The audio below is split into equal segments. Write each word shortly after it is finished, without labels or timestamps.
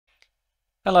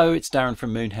Hello, it's Darren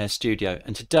from Moonhare Studio,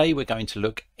 and today we're going to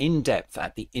look in depth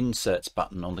at the Inserts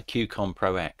button on the Qcon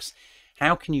Pro X.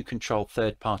 How can you control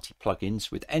third-party plugins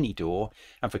with any DAW?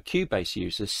 And for Cubase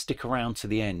users, stick around to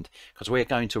the end because we're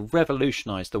going to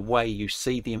revolutionize the way you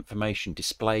see the information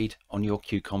displayed on your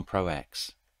Qcon Pro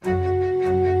X.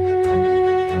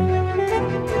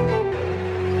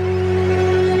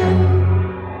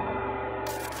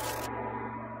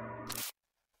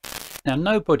 Now,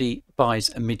 nobody buys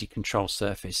a MIDI control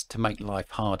surface to make life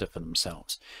harder for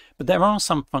themselves, but there are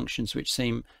some functions which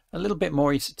seem a little bit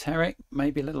more esoteric,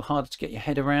 maybe a little harder to get your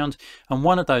head around, and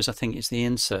one of those I think is the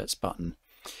Inserts button.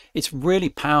 It's really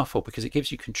powerful because it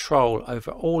gives you control over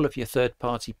all of your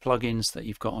third-party plugins that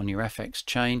you've got on your FX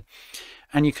chain,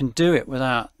 and you can do it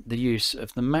without the use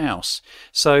of the mouse.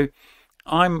 So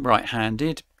I'm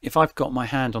right-handed. If I've got my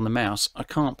hand on the mouse, I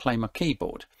can't play my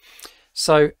keyboard.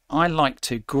 So I like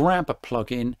to grab a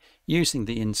plugin using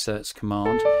the inserts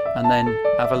command and then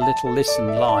have a little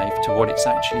listen live to what it's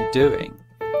actually doing.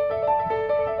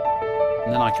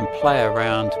 And then I can play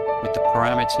around with the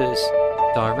parameters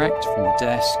direct from the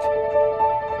desk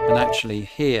and actually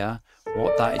hear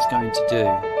what that is going to do.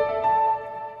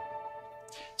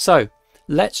 So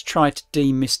let's try to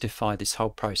demystify this whole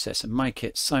process and make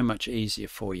it so much easier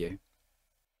for you.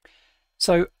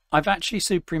 So I've actually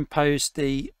superimposed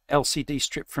the LCD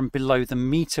strip from below the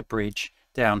meter bridge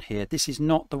down here. This is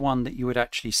not the one that you would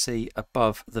actually see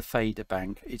above the fader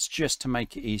bank. It's just to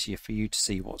make it easier for you to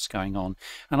see what's going on.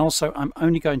 And also I'm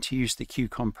only going to use the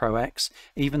Qcon Pro X,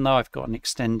 even though I've got an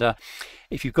extender.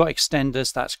 If you've got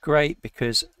extenders, that's great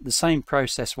because the same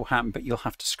process will happen, but you'll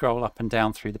have to scroll up and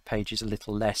down through the pages a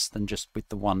little less than just with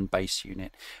the one bass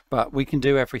unit. But we can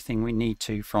do everything we need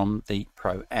to from the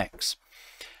Pro X.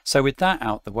 So with that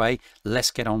out the way, let's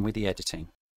get on with the editing.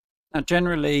 Now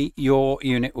generally your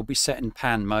unit will be set in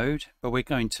pan mode, but we're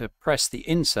going to press the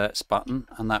Inserts button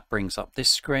and that brings up this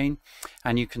screen,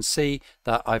 and you can see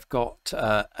that I've got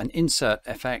an Insert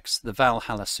FX, the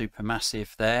Valhalla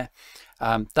Supermassive there.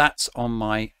 That's on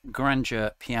my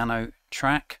Grandeur piano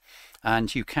track,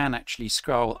 and you can actually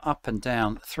scroll up and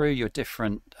down through your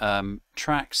different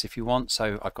tracks if you want.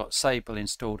 So I've got Sable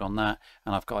installed on that,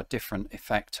 and I've got a different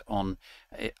effect on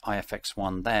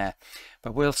IFX1 there,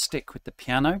 but we'll stick with the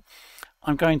piano.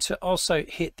 I'm going to also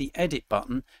hit the edit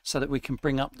button so that we can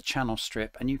bring up the channel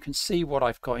strip, and you can see what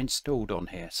I've got installed on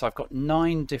here. So I've got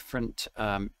 9 different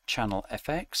channel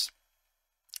FX.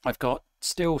 I've got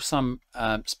still some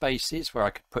spaces where I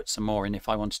could put some more in if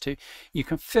I wanted to. You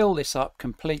can fill this up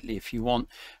completely if you want,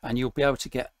 and you'll be able to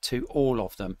get to all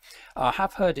of them. I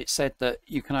have heard it said that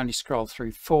you can only scroll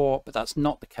through 4, but that's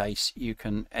not the case. You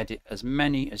can edit as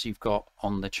many as you've got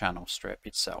on the channel strip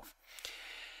itself.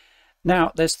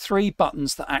 Now there's 3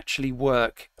 buttons that actually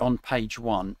work on page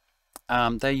 1.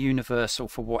 They're universal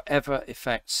for whatever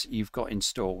effects you've got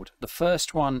installed. The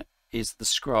first one is the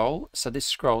scroll. So this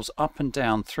scrolls up and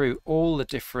down through all the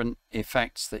different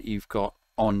effects that you've got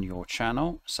on your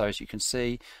channel. So as you can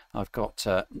see, I've got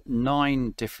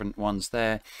 9 different ones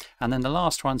there, and then the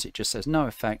last ones it just says no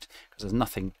effect because there's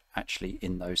nothing actually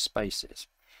in those spaces.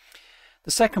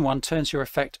 The second one turns your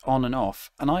effect on and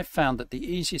off, and I've found that the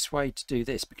easiest way to do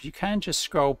this, because you can just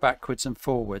scroll backwards and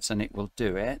forwards and it will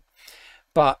do it,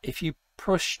 but if you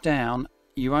push down,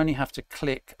 you only have to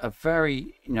click a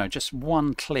very, just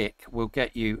one click will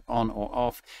get you on or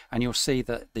off, and you'll see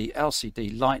that the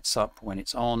LCD lights up when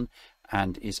it's on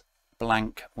and is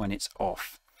blank when it's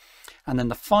off. And then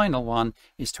the final one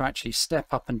is to actually step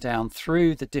up and down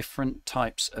through the different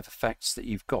types of effects that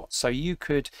you've got. So you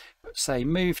could say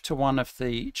move to one of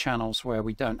the channels where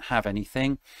we don't have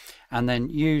anything, and then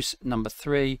use number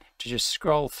 3 to just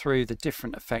scroll through the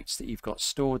different effects that you've got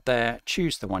stored there,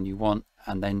 choose the one you want,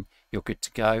 and then you're good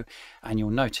to go. And you'll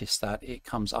notice that it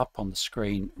comes up on the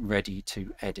screen ready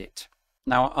to edit.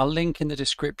 Now I'll link in the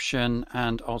description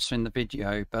and also in the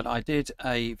video, but I did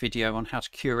a video on how to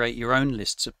curate your own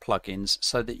lists of plugins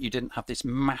so that you didn't have this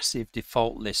massive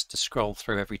default list to scroll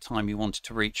through every time you wanted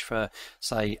to reach for,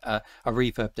 say, a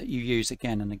reverb that you use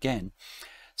again and again.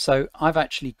 So I've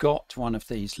actually got one of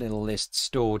these little lists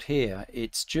stored here.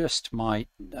 It's just my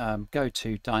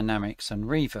go-to dynamics and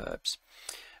reverbs.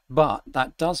 But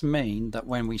that does mean that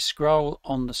when we scroll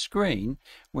on the screen,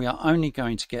 we are only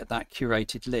going to get that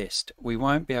curated list. We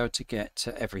won't be able to get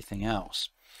to everything else.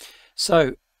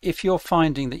 So if you're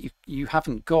finding that you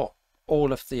haven't got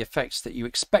all of the effects that you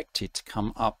expected to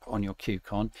come up on your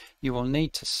Qcon, you will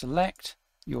need to select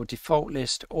your default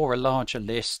list or a larger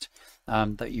list,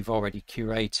 that you've already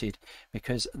curated,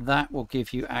 because that will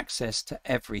give you access to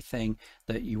everything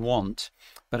that you want.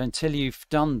 But until you've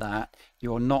done that,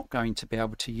 you're not going to be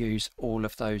able to use all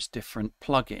of those different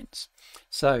plugins.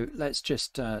 So let's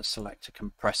just select a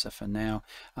compressor for now,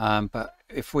 but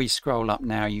if we scroll up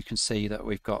now, you can see that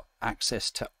we've got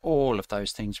access to all of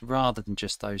those things rather than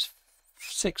just those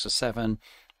 6 or 7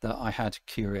 that I had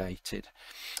curated.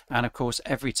 And of course,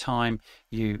 every time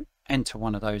you enter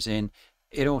one of those in,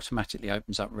 it automatically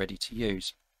opens up ready to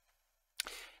use.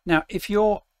 Now, if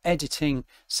you're editing,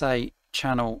 say,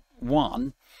 channel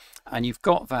 1 and you've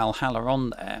got Valhalla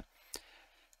on there,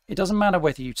 it doesn't matter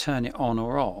whether you turn it on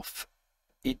or off.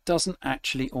 It doesn't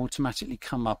actually automatically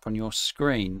come up on your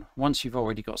screen. Once you've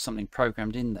already got something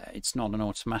programmed in there, it's not an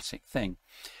automatic thing.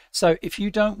 So if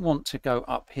you don't want to go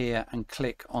up here and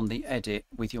click on the edit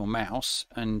with your mouse,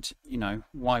 and you know,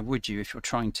 why would you if you're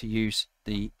trying to use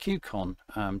the Qcon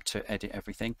to edit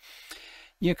everything,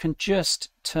 you can just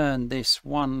turn this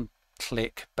one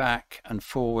click back and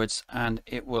forwards and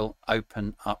it will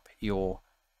open up your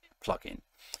plugin.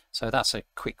 So that's a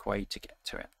quick way to get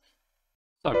to it.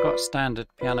 So I've got standard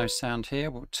piano sound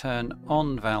here. We'll turn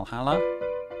on Valhalla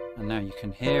and now you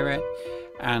can hear it.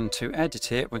 And to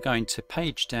edit it, we're going to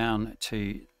page down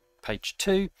to page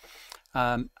 2,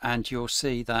 and you'll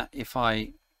see that if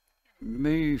I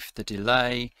move the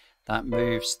delay, that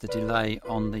moves the delay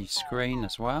on the screen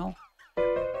as well.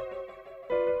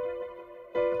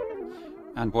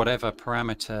 And whatever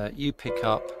parameter you pick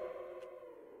up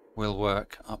will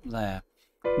work up there.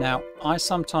 Now, I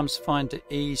sometimes find it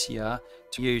easier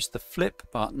to use the flip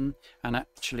button and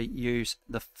actually use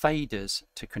the faders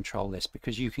to control this,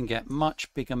 because you can get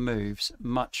much bigger moves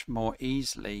much more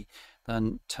easily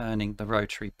than turning the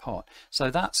rotary pot.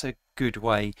 So that's a good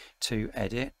way to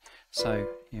edit. So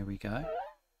here we go.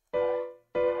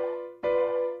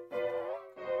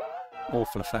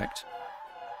 Awful effect.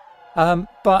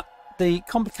 But the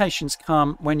complications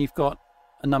come when you've got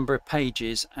a number of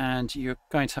pages and you're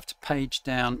going to have to page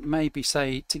down, maybe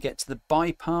say to get to the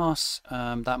bypass.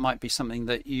 That might be something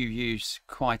that you use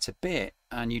quite a bit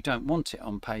and you don't want it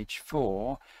on page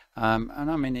 4. And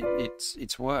I mean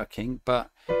it's working,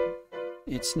 but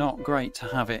it's not great to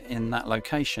have it in that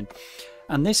location.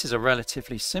 And this is a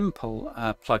relatively simple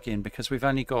plugin, because we've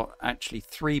only got actually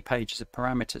 3 pages of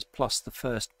parameters plus the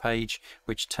first page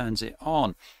which turns it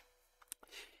on.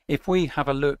 If we have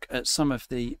a look at some of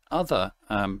the other,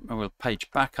 we'll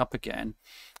page back up again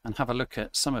and have a look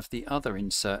at some of the other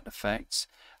insert effects.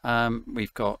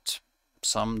 We've got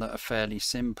some that are fairly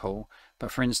simple,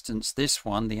 but for instance this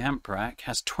one, the amp rack,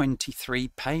 has 23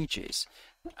 pages.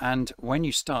 And when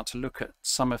you start to look at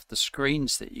some of the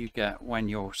screens that you get when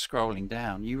you're scrolling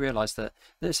down, you realize that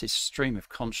this is stream of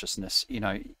consciousness. You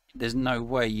know, there's no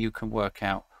way you can work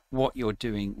out what you're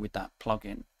doing with that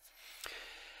plugin.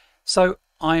 So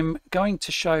I'm going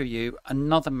to show you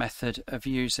another method of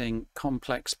using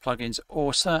complex plugins,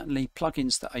 or certainly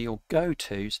plugins that are your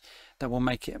go-tos, that will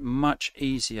make it much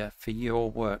easier for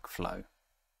your workflow.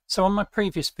 So on my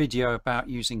previous video about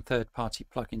using third-party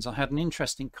plugins, I had an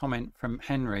interesting comment from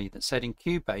Henry that said in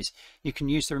Cubase you can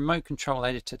use the remote control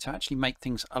editor to actually make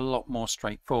things a lot more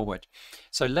straightforward.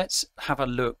 So let's have a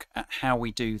look at how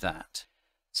we do that.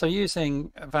 So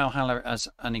using Valhalla as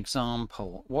an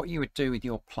example, what you would do with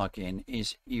your plugin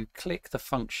is you click the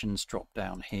functions drop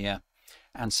down here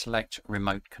and select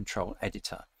remote control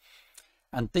editor.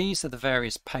 And these are the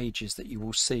various pages that you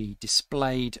will see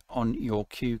displayed on your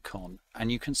Qcon. And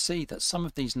you can see that some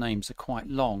of these names are quite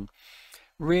long.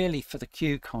 Really, for the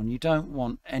Qcon, you don't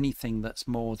want anything that's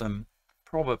more than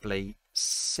probably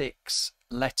 6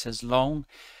 letters long.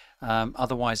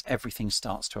 Otherwise everything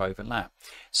starts to overlap.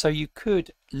 So you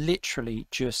could literally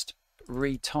just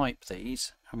retype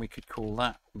these, and we could call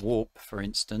that warp, for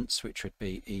instance, which would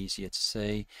be easier to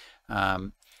see.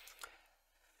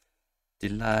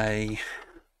 Delay,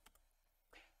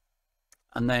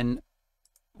 and then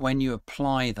when you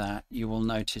apply that, you will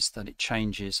notice that it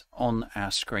changes on our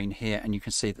screen here, and you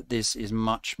can see that this is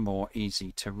much more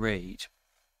easy to read.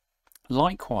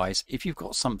 Likewise, if you've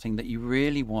got something that you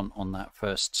really want on that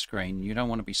first screen, you don't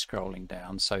want to be scrolling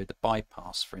down, so the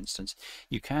bypass, for instance,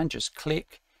 you can just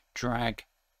click, drag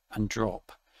and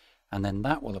drop, and then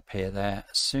that will appear there.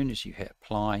 As soon as you hit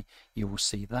apply, you will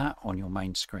see that on your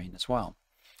main screen as well.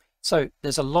 So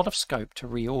there's a lot of scope to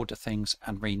reorder things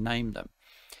and rename them.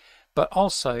 But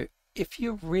also, if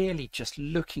you're really just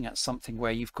looking at something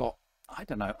where you've got, I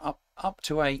don't know, up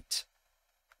to 8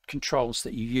 controls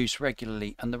that you use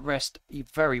regularly and the rest you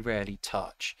very rarely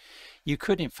touch, you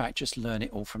could in fact just learn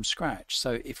it all from scratch.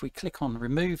 So if we click on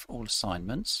remove all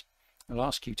assignments, it'll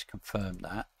ask you to confirm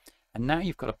that, and now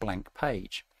you've got a blank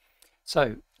page.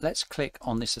 So let's click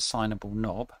on this assignable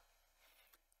knob.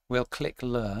 We'll click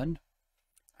Learn,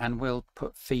 and we'll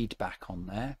put feedback on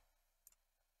there.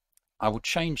 I will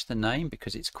change the name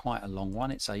because it's quite a long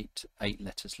one. It's eight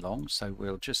letters long, so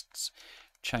we'll just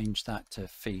change that to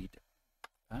feedback.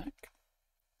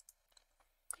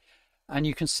 And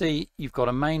you can see you've got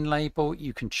a main label.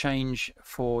 You can change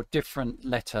for different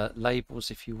letter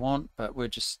labels if you want, but we'll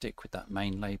just stick with that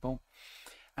main label.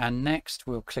 And next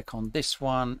we'll click on this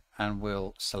one and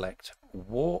we'll select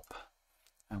warp,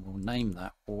 and we'll name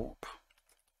that warp.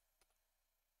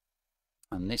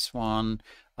 And this one,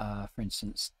 for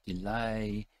instance,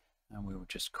 delay, and we will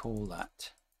just call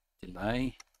that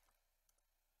delay.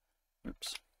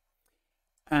 Oops.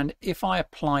 And if I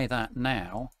apply that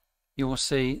now, you will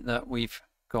see that we've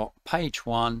got page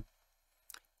 1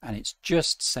 and it's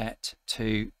just set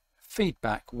to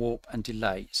feedback, warp and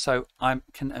delay. So I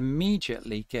can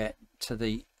immediately get to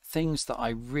the things that I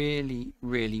really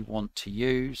want to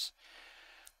use.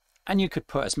 And you could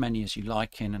put as many as you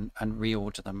like in and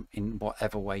reorder them in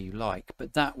whatever way you like.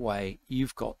 But that way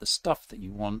you've got the stuff that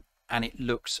you want and it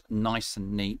looks nice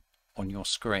and neat on your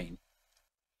screen.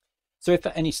 So if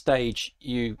at any stage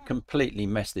you completely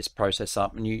mess this process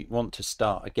up and you want to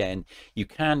start again, you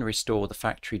can restore the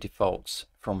factory defaults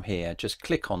from here. Just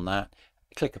click on that,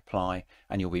 click apply,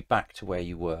 and you'll be back to where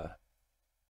you were.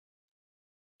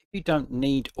 If you don't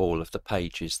need all of the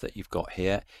pages that you've got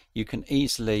here, you can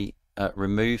easily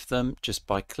remove them just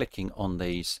by clicking on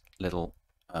these little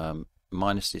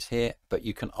minuses here, but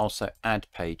you can also add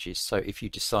pages. So if you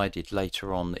decided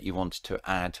later on that you wanted to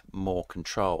add more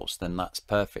controls, then that's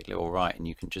perfectly all right, and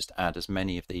you can just add as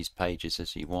many of these pages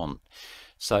as you want.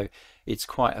 So it's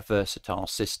quite a versatile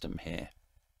system here.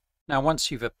 Now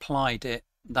once you've applied it,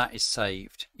 that is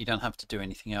saved. You don't have to do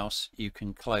anything else. You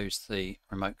can close the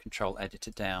remote control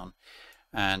editor down,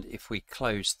 and if we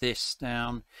close this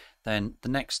down, then the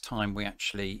next time we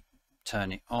actually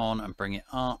turn it on and bring it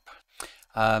up,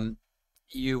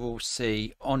 you will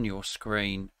see on your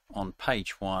screen on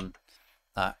page 1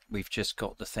 that we've just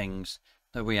got the things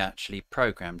that we actually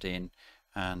programmed in,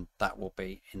 and that will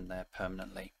be in there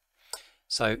permanently.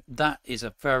 So that is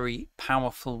a very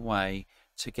powerful way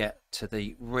to get to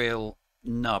the real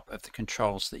nub of the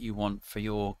controls that you want for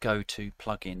your go-to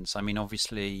plugins. I mean,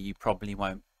 obviously you probably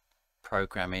won't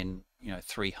program in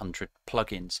 300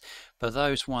 plugins, but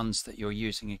those ones that you're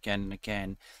using again and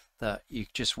again that you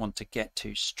just want to get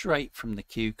to straight from the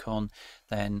Qcon,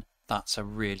 then that's a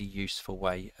really useful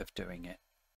way of doing it.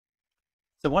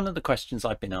 So one of the questions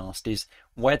I've been asked is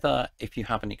whether if you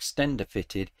have an extender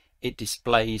fitted, it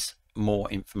displays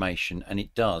more information, and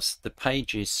it does. The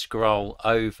pages scroll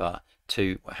over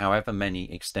to however many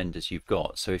extenders you've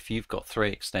got. So if you've got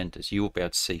 3 extenders, you will be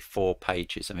able to see 4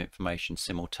 pages of information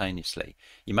simultaneously.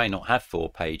 You may not have 4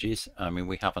 pages. I mean,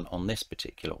 we haven't on this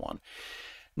particular one.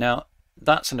 Now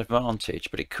that's an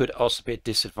advantage, but it could also be a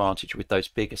disadvantage with those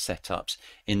bigger setups,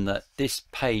 in that this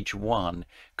page 1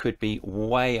 could be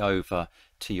way over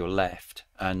to your left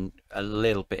and a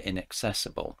little bit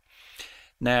inaccessible.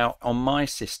 Now on my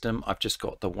system, I've just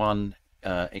got the one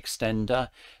extender,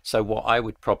 so what I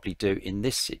would probably do in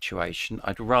this situation,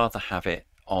 I'd rather have it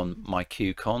on my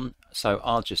Qcon, so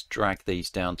I'll just drag these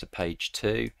down to page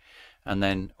 2, and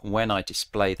then when I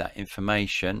display that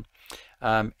information,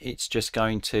 it's just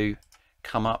going to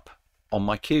come up on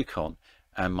my Qcon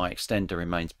and my extender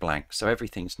remains blank, so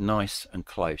everything's nice and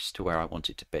close to where I want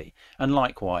it to be. And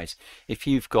likewise, if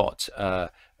you've got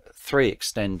 3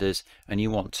 extenders and you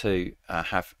want to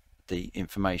have the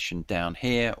information down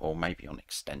here, or maybe on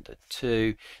extender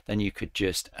 2, then you could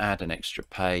just add an extra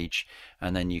page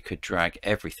and then you could drag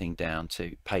everything down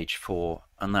to page 4,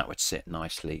 and that would sit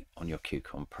nicely on your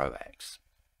Qcon Pro X.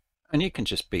 And you can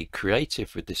just be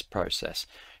creative with this process.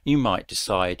 You might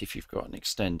decide, if you've got an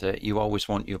extender, you always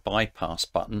want your bypass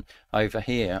button over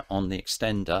here on the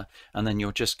extender, and then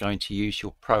you're just going to use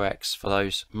your Pro X for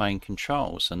those main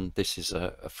controls, and this is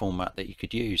a format that you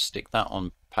could use. Stick that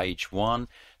on page 1,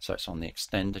 so it's on the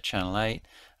extender channel 8,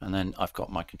 and then I've got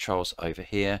my controls over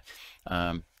here,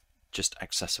 just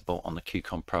accessible on the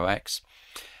Qcon Pro X.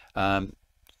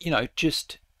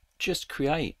 Just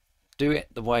create. Do it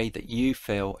the way that you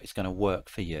feel is going to work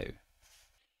for you.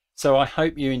 So I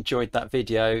hope you enjoyed that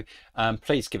video.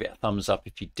 Please give it a thumbs up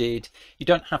if you did. You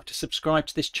don't have to subscribe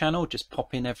to this channel, just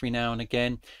pop in every now and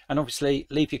again. And obviously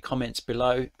leave your comments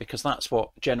below, because that's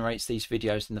what generates these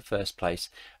videos in the first place.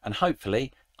 And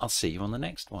hopefully I'll see you on the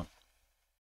next one.